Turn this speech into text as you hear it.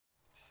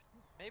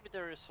Maybe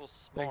they're so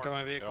smart.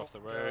 Incoming vehicle. Get off the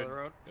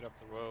road. Get off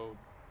the road.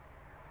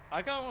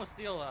 I kinda wanna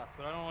steal that,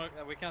 but I don't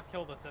want we can't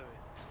kill this heavy.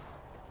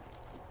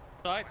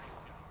 Right.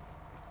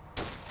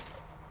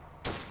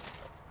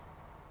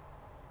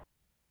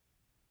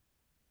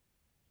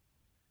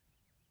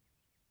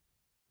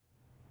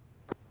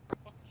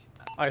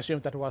 I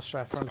assumed that was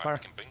friendly Right, fire. we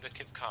can bring the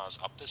cars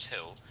up this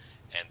hill,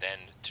 and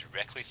then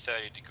directly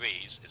 30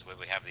 degrees is where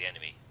we have the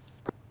enemy.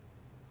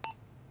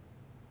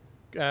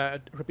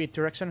 Repeat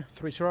direction,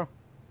 30.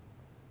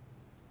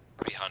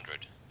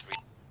 300.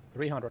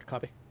 300,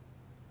 copy.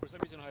 For some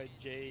reason I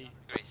J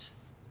Degrees.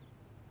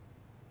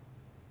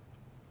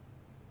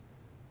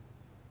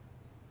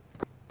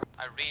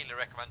 I really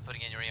recommend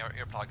putting in your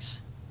earplugs.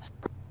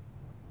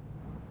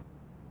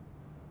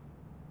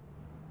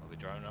 I'll be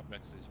driving up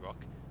next to this rock.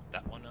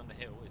 That one on the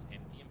hill is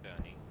empty and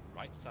burning.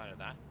 Right side of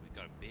that, we've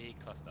got a big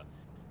cluster.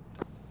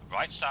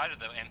 Right side of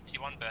the empty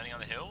one burning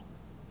on the hill,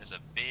 there's a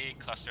big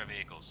cluster of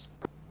vehicles.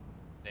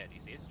 There, do you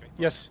see it straight?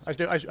 Yes, I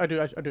do. I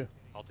do.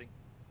 Halting.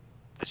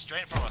 They're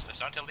straight in front of us. They're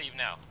starting to leave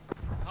now.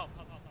 Help.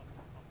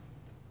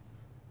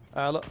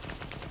 Look.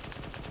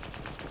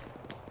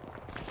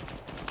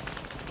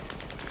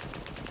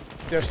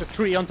 There's a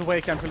tree on the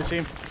way. Can't really see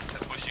him. They're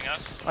pushing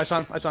us. I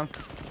saw him. More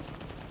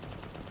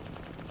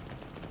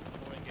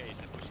engaged.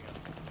 They're pushing us.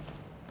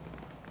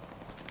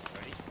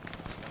 Ready?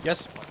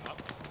 Yes. Up.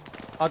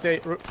 Are they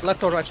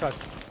left or right side?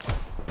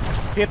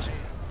 Hit.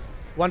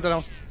 One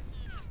down. Do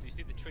you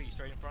see the tree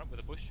straight in front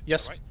with a bush?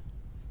 Yes. Right.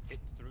 Hit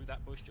through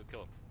that bush, you'll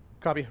kill him.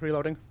 Copy.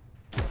 Reloading.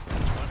 One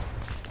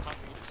can't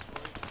be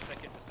destroyed.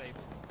 Second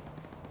disabled.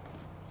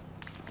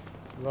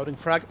 Reloading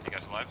frag. You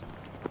guys alive?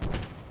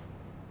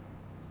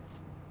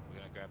 We're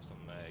gonna grab some,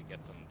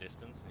 get some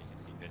distance, and you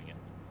can keep hitting it.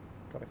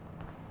 Copy.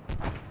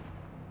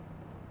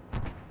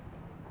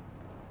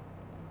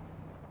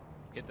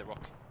 Hit the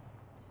rock.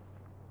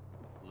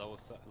 Lower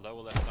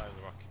left side of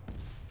the rock.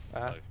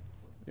 Low.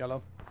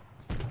 Yellow.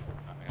 I'm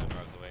gonna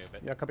drive away a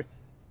bit. Yeah, copy.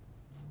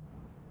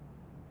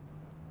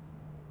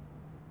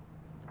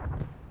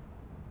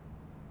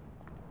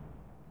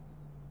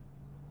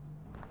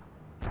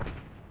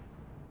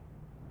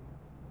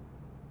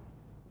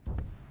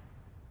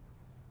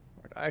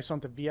 Eyes on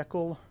the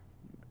vehicle.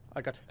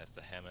 I got. That's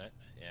the hammer,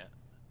 yeah.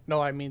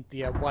 No, I mean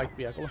the white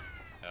vehicle.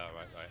 Oh,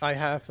 right. I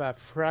have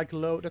frag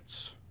loaded.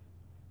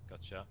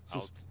 Gotcha. Do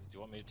you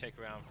want me to take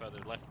around further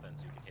left then,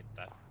 so you can hit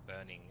that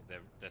burning,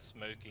 the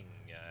smoking?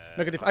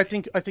 Negative. I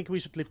think we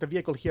should leave the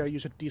vehicle here. You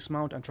should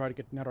dismount and try to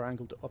get another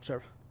angle to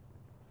observe.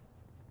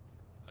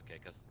 Okay,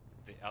 because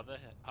the other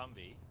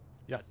Humvee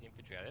has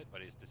infantry at it,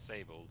 but it's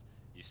disabled.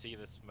 You see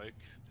the smoke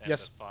and the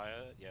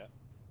fire, yeah.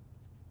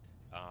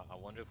 I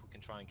wonder if we can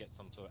try and get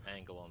some sort of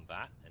angle on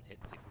that and hit.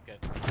 If we get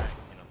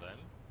frags in on them,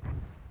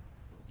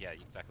 yeah,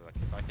 exactly. Like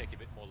if I take a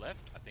bit more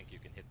left, I think you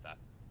can hit that.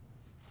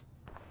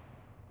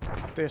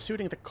 They're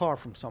shooting the car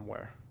from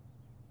somewhere.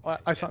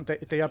 I saw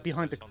they are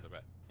behind the.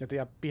 Yeah, they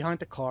are behind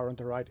the car on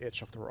the right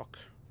edge of the rock.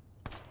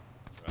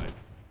 Right.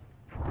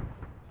 I'm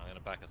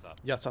gonna back us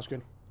up. Yeah, sounds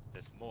good.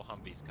 There's more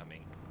Humvees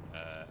coming,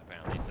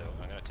 apparently, so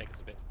I'm gonna take us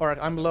a bit. Alright,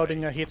 I'm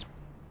loading a hit.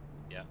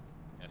 Yeah,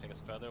 gonna take us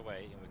further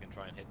away, and we can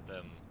try and hit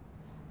them.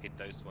 Hit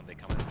those when they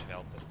come in to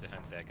help to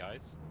hand their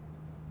guys.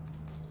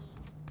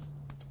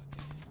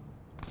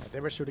 Yeah, they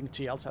were shooting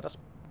GLs at us.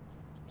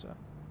 It's a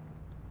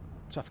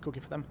tough cookie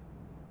for them.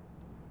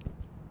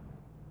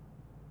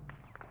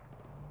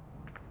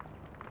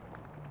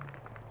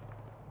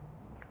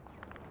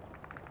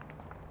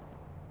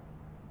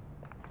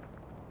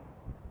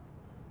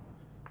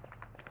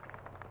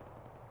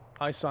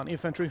 I saw an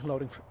infantry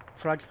loading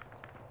frag.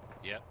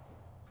 Yep.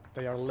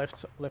 They are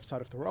left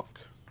side of the rock.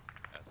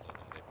 So then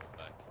they pull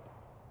back.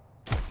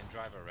 We can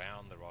drive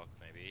around the rock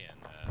maybe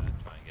and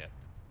try and get.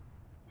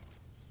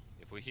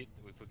 If we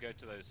go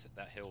to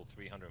that hill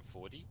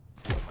 340,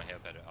 we might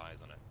have better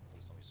eyes on it.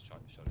 As long as you shot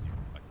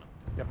it back now.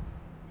 Yep.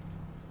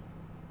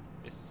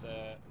 This is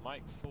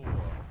Mike 4.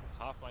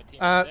 Half my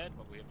team is dead,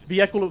 but we have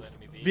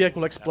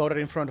vehicle exploded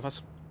in front of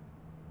us.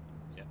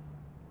 Yep.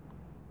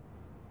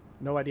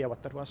 No idea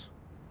what that was.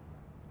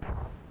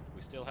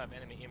 We still have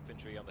enemy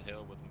infantry on the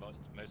hill with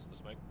most of the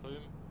smoke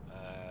plume,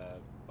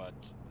 but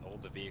all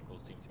the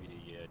vehicles seem to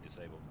be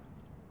disabled.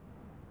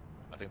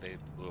 I think they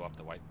blew up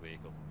the white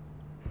vehicle.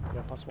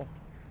 Yeah, possible.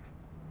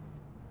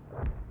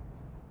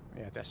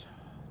 Yeah, there's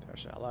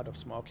a lot of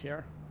smoke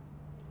here.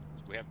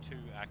 So we have 2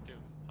 active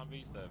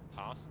Humvees that have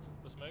passed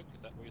the smoke.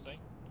 Is that what you're saying?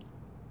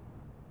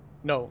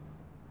 No,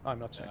 I'm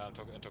not saying. I'm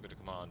talking to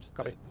command.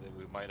 Copy.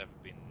 We might have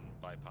been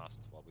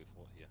bypassed while we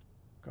fought here.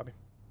 Copy.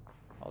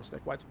 I'll stay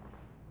quiet.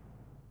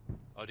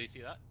 Oh, do you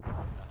see that?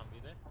 That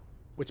Humvee there?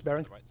 Which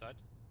bearing? On the right side?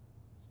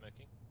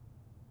 Smoking?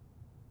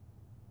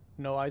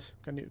 No eyes.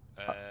 Can you?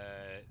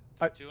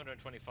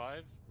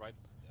 225, right?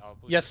 I'll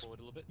push yes. forward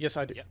a little bit. Yes,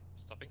 I do. Yep,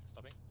 stopping.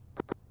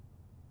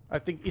 I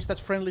think, is that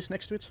friendlies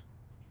next to it?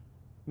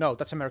 No,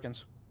 that's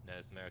Americans. No,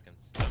 it's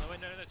Americans. No,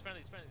 it's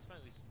friendlies.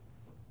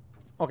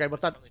 Okay,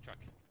 but that... Friendly truck.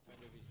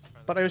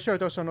 But are you sure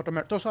those are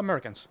not those are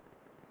Americans?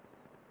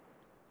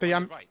 They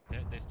right,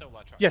 they're still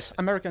our truck. Yes,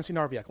 Americans in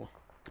our vehicle.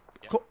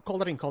 Yeah. call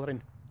that in, call that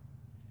in.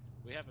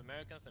 We have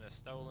Americans and a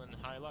stolen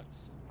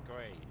Hilux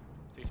Grey,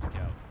 50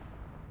 cal,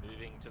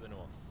 moving to the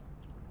north.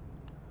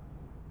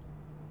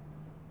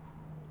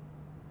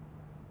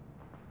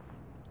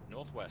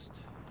 Northwest.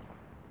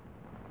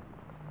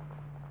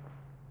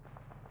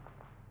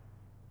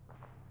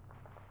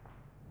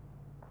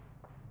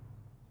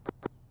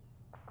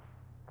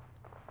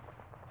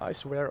 I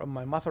swear on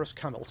my mother's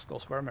camels,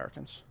 those were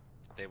Americans.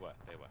 They were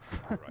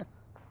right.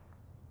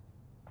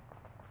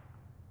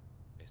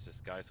 It's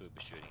just guys we'll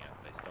be shooting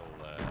at. They stole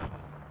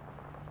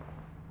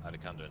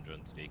Alexander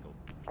vehicle.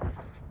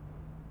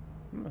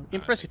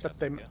 Impressive that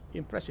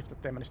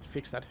they managed to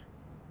fix that.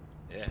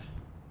 Yeah.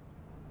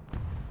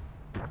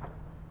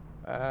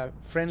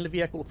 Friendly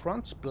vehicle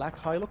fronts, black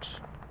Hilux.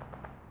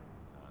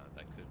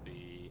 That could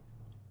be.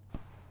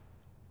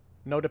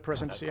 No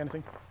depressency,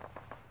 anything.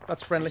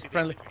 That's friendly,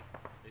 friendly.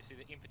 You see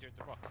the infantry at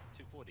the rock,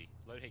 240,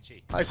 load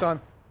HE. Hi,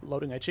 son.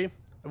 Loading HE.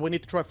 We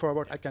need to drive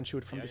forward. I can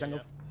shoot from this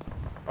angle.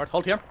 Alright,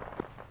 hold here.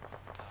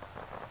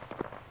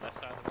 Left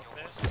side of the rock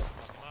there.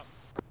 Knock him up.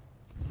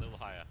 A little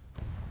higher.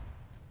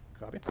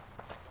 Copy.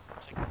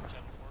 Check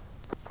channel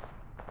 4.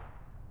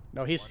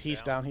 No,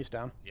 he's down. He's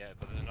down. Yeah,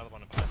 but there's another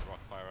one behind the rock.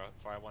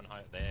 Fire one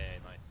high. There,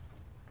 nice.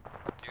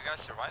 You guys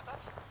survived that?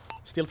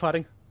 Still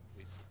fighting.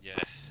 Yeah.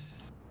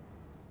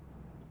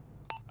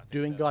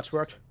 Doing God's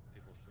work.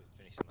 People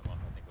finishing them off.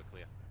 I think we're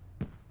clear.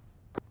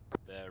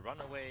 The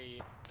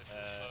runaway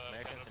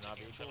Americans in our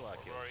vehicle are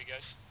killed. Where are you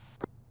guys?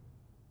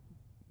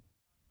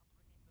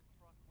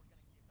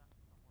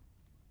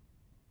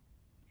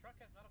 Truck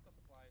has medical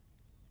supplies.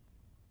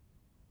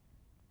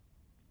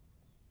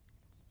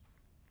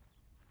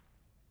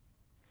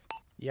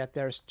 Yeah,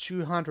 there's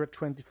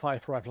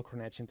 225 rifle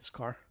grenades in this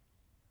car.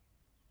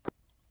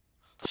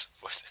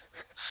 What?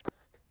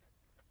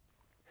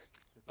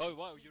 Oh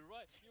wow, you're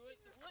right.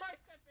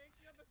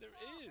 There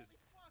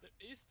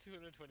is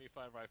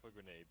 225 rifle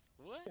grenades.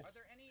 What? Are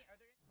there any?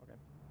 Okay.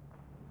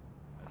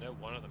 I know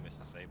one of them is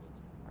disabled.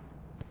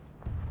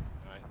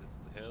 Alright, this is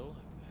the hill.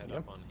 Head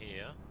up on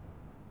here.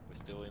 We're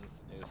still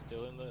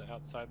in the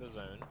outside the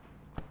zone.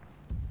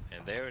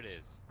 And there it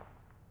is.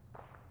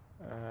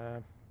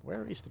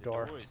 Where is the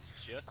door? The door is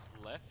just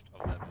left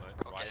of that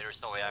Okay,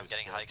 there's no way I'm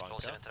getting high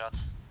explosive into that.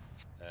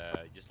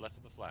 Just left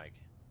of the flag.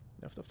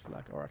 Left of the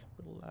flag. Alright,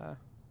 we'll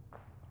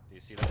Do you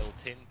see the little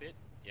tin bit?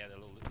 Yeah, the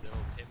little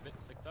tin bit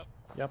sticks up.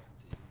 Yep.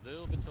 So a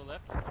little bit to the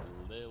left, and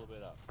a little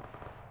bit up.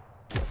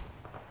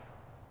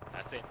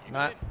 That's it. You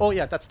Nah. got in. Oh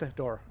yeah, that's the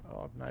door.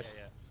 Oh, nice.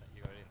 Yeah,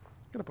 you got in.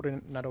 Gonna put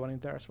in another one in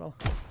there as well.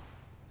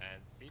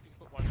 And see if you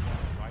can put one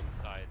on the right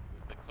side,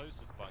 the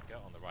closest bunker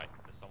on the right.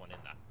 There's someone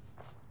in that.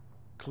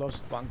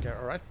 Closed bunker.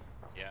 Alright.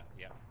 Yeah.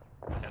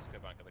 The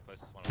Hesco bunker, the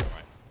closest one on the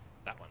right.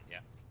 That one, yeah.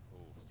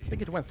 Ooh, see I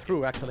think it went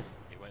through actually.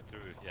 It went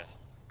through, yeah.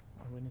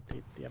 We need to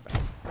hit the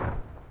back.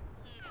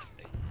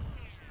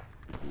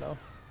 No.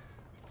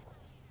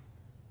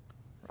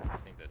 I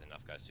think there's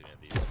enough guys shooting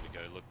at these. We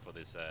go look for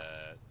this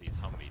these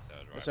Humvees that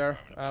are right. Yes, sir.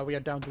 We are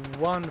down to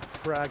 1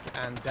 frag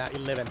and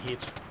 11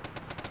 hits.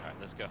 Alright,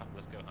 let's go hunt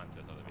this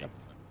other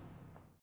vehicles.